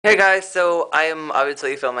Hey guys, so I am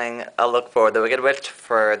obviously filming a look for The Wicked Witch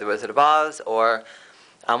for The Wizard of Oz, or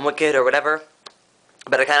Wicked, or whatever.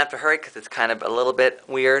 But I kind of have to hurry because it's kind of a little bit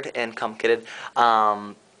weird and complicated.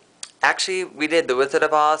 Um, Actually, we did The Wizard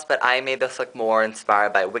of Oz, but I made this look more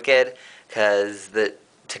inspired by Wicked, because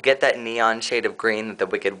to get that neon shade of green that the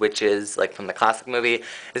Wicked Witch is, like from the classic movie,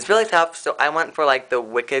 is really tough. So I went for like the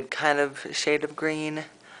Wicked kind of shade of green,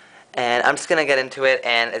 and I'm just gonna get into it,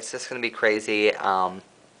 and it's just gonna be crazy.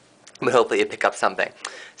 But hopefully you pick up something.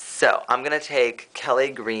 So I'm gonna take Kelly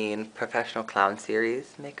Green Professional Clown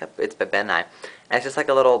Series makeup. It's by Ben Nye, and it's just like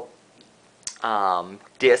a little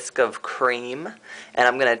disc of cream, and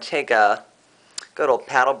I'm gonna take a good old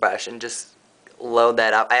paddle brush and just load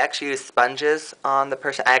that up. I actually used sponges on the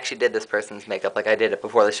person. I actually did this person's makeup, like I did it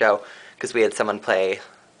before the show, because we had someone play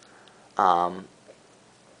um,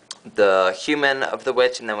 the human of the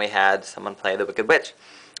witch, and then we had someone play the Wicked Witch.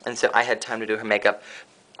 And so I had time to do her makeup.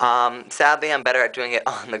 Sadly, I'm better at doing it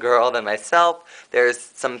on the girl than myself. There's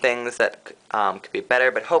some things that could be better,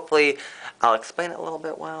 but hopefully I'll explain it a little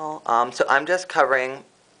bit well. So I'm just covering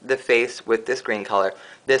the face with this green color.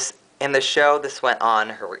 This in the show, this went on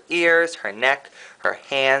her ears, her neck, her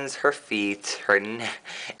hands, her feet, her neck.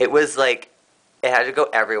 It was like it had to go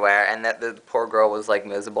everywhere, and that the poor girl was like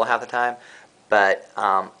miserable half the time. But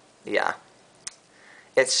yeah,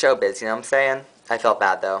 it's showbiz, you know what I'm saying? I felt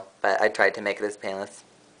bad though, but I tried to make it as painless.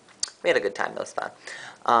 We had a good time. It was fun.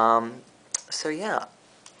 Um, so yeah,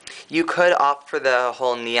 you could opt for the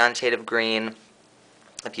whole neon shade of green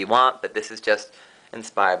if you want, but this is just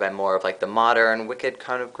inspired by more of like the modern Wicked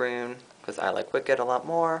kind of green, because I like Wicked a lot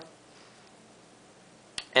more.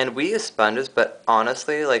 And we use sponges, but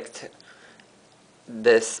honestly, like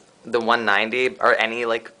the 190 or any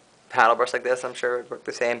like paddle brush like this, I'm sure would work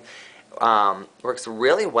the same. Works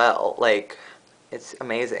really well. Like, it's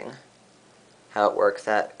amazing how it works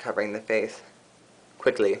at covering the face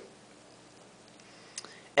quickly.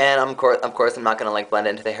 And of course, I'm not gonna like blend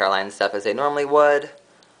into the hairline and stuff as they normally would,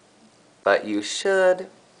 but you should.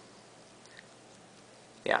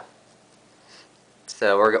 Yeah.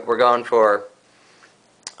 So we're going for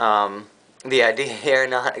the idea here,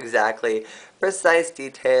 not exactly precise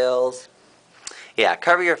details. Yeah,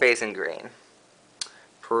 cover your face in green.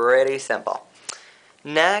 Pretty simple.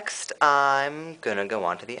 Next, I'm gonna go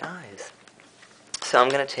on to the eyes. So I'm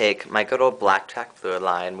going to take my good old black tack fluid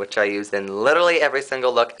line, which I use in literally every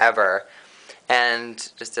single look ever, and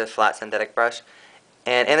just a flat synthetic brush.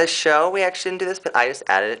 And in the show, we actually didn't do this, but I just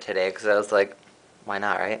added it today because I was like, why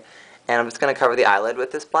not, right? And I'm just going to cover the eyelid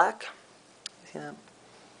with this black. See that?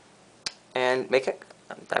 And make it,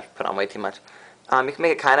 I've put on way too much. You can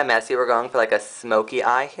make it kind of messy. We're going for like a smoky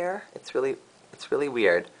eye here. It's really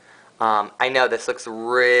weird. I know this looks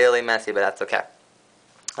really messy, but that's okay.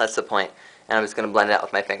 That's the point. And I'm just going to blend it out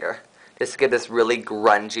with my finger. Just to give this really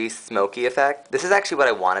grungy, smoky effect. This is actually what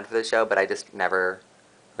I wanted for the show, but I just never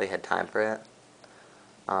really had time for it.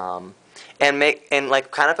 And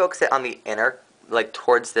like kind of focus it on the inner, like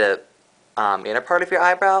towards the inner part of your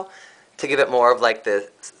eyebrow to give it more of like the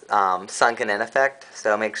sunken in effect.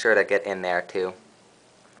 So make sure to get in there too.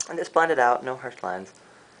 And just blend it out, no harsh lines.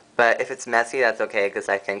 But if it's messy, that's okay, because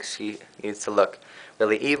I think she needs to look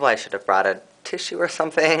really evil. I should have brought a tissue or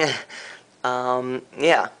something.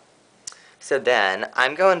 Yeah. So then,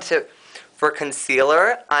 for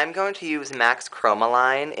concealer, I'm going to use MAC's Chroma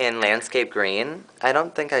line in Landscape Green. I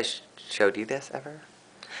don't think I showed you this ever.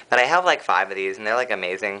 But I have like 5 of these, and they're like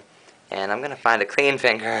amazing. And I'm going to find a clean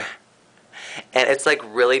finger. And it's like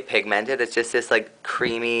really pigmented. It's just this like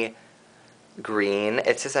creamy green.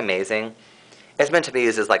 It's just amazing. It's meant to be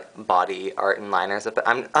used as like body art and liners, but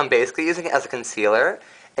I'm basically using it as a concealer.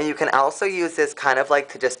 And you can also use this kind of like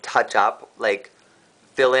to just touch up, like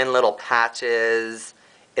fill in little patches.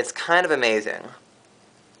 It's kind of amazing.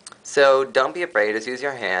 So don't be afraid, just use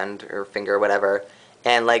your hand or finger or whatever.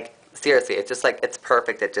 And like, seriously, it's just like, it's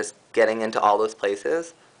perfect at just getting into all those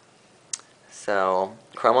places. So,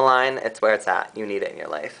 Chromaline, it's where it's at. You need it in your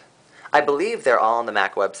life. I believe they're all on the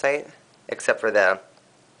MAC website, except for the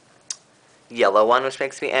yellow one, which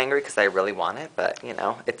makes me angry because I really want it, but you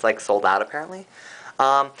know, it's like sold out apparently.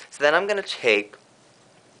 So then I'm going to take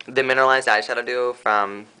the mineralized eyeshadow duo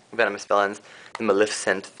from Venomous Villains, the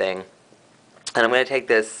Maleficent thing, and I'm going to take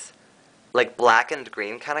this like black and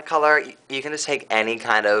green kind of color. You can just take any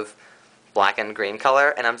kind of black and green color,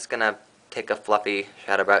 and I'm just going to take a fluffy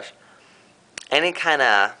shadow brush. Any kind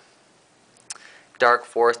of dark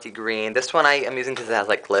foresty green. This one I am using because it has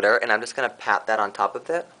like glitter, and I'm just going to pat that on top of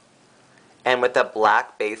it. And with the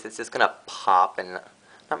black base, it's just going to pop, and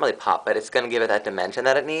not really pop, but it's going to give it that dimension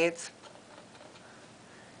that it needs.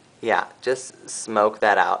 Yeah, just smoke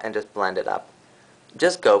that out and just blend it up.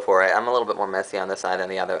 Just go for it. I'm a little bit more messy on this side than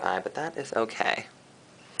the other eye, but that is okay.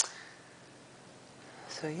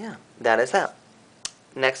 So yeah, that is that.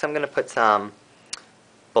 Next I'm going to put some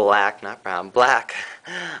black, not brown, black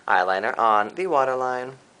eyeliner on the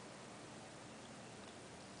waterline.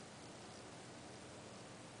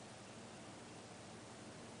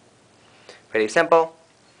 Pretty simple.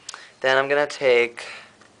 Then I'm going to take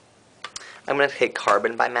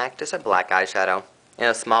Carbon by MAC, just a black eyeshadow. In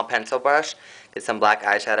a small pencil brush, get some black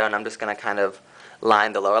eyeshadow, and I'm just going to kind of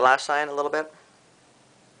line the lower lash line a little bit.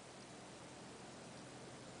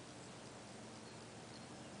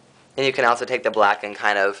 And you can also take the black and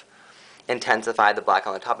kind of intensify the black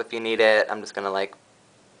on the top if you need it. I'm just going to like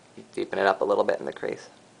deepen it up a little bit in the crease.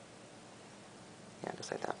 Yeah,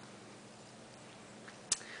 just like that.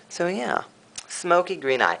 So yeah, smoky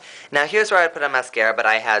green eye. Now here's where I put on mascara, but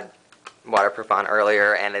I had waterproof on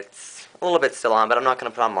earlier, and it's a little bit still on, but I'm not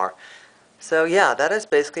going to put on more. So yeah, that is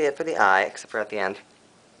basically it for the eye, except for at the end.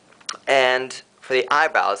 And for the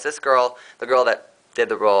eyebrows, this girl, the girl that did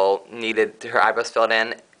the role, needed her eyebrows filled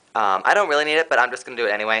in. I don't really need it, but I'm just going to do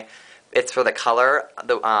it anyway. It's for the color.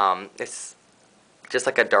 It's just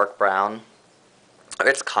like a dark brown.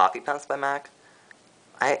 It's Coffee Puffs by MAC.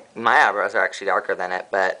 My eyebrows are actually darker than it,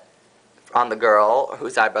 but on the girl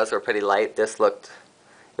whose eyebrows were pretty light, it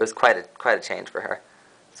was quite a change for her.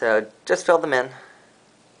 So just fill them in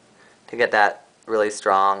to get that really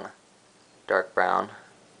strong dark brown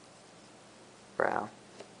brow.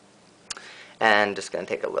 And just going to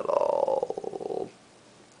take a little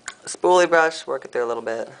spoolie brush, work it there a little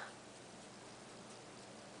bit,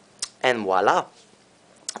 and voila.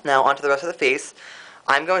 Now onto the rest of the face.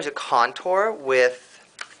 I'm going to contour with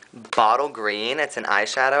Bottle Green. It's an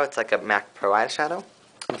eyeshadow. It's like a MAC Pro eyeshadow.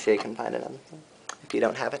 Let me see if you can find it if you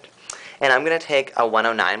don't have it. And I'm going to take a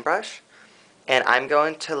 109 brush, and I'm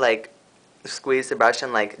going to like squeeze the brush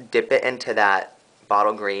and like dip it into that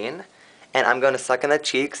Bottle Green, and I'm going to suck in the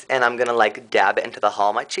cheeks, and I'm going to like dab it into the hollow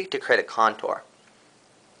of my cheek to create a contour.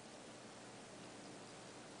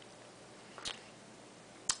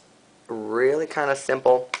 Really kind of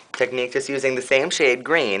simple technique, just using the same shade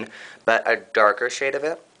green, but a darker shade of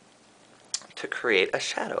it to create a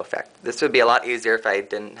shadow effect. This would be a lot easier if I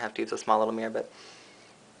didn't have to use a small little mirror, but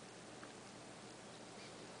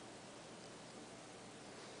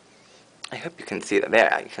I hope you can see that.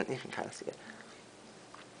 There, you can kind of see it.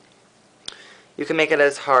 You can make it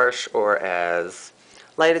as harsh or as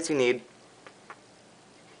light as you need,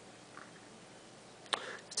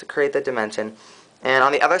 just to create the dimension. And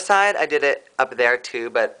on the other side, I did it up there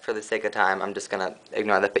too, but for the sake of time, I'm just going to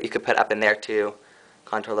ignore that. But you could put up in there too,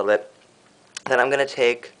 contour a little bit. Then I'm going to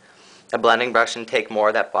take a blending brush and take more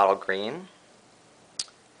of that Bottle Green.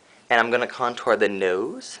 And I'm going to contour the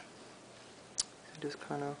nose. Just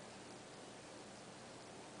kind of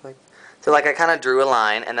like, so like I kind of drew a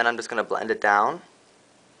line, and then I'm just going to blend it down.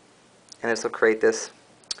 And this will create this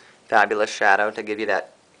fabulous shadow to give you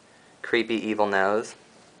that creepy, evil nose.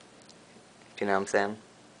 You know what I'm saying?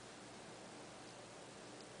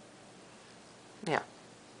 Yeah.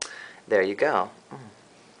 There you go.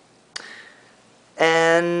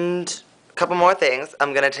 And a couple more things.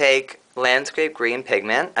 I'm going to take Landscape Green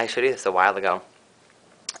pigment. I showed you this a while ago.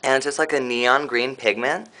 And it's just like a neon green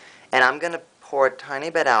pigment. And I'm going to pour a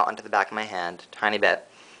tiny bit out onto the back of my hand. Tiny bit.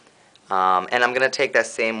 And I'm going to take that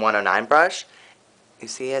same 109 brush. You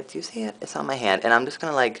see it? Do you see it? It's on my hand. And I'm just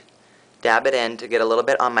going to like dab it in to get a little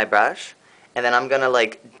bit on my brush. And then I'm going to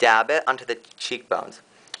like dab it onto the cheekbones,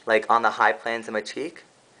 like on the high planes of my cheek.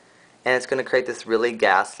 And it's going to create this really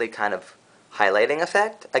ghastly kind of highlighting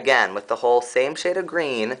effect. Again, with the whole same shade of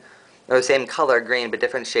green, or same color green, but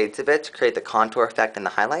different shades of it to create the contour effect and the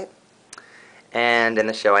highlight. And in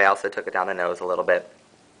the show, I also took it down the nose a little bit.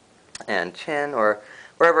 And chin, or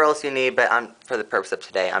wherever else you need, but for the purpose of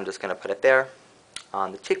today, I'm just going to put it there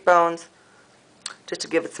on the cheekbones, just to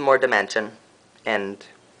give it some more dimension. And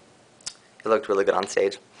it looked really good on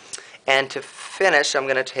stage. And to finish, I'm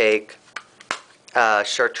going to take a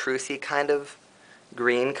chartreusey kind of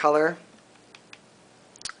green color,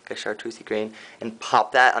 like a chartreusey green, and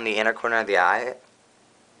pop that on the inner corner of the eye.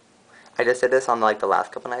 I just did this on like the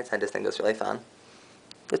last couple nights. I just think it was really fun.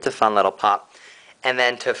 It's a fun little pop. And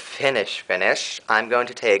then to finish, I'm going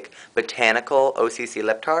to take Botanical OCC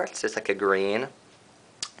Lip Tar. It's just like a green.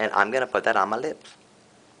 And I'm going to put that on my lips.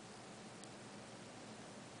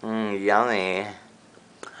 Yummy.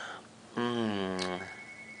 Doesn't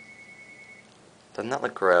that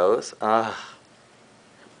look gross? Ugh.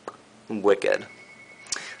 Wicked.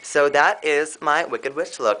 So that is my Wicked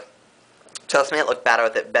Witch look. Trust me, it looked better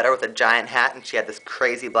with a giant hat, and she had this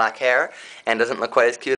crazy black hair, and doesn't look quite as cute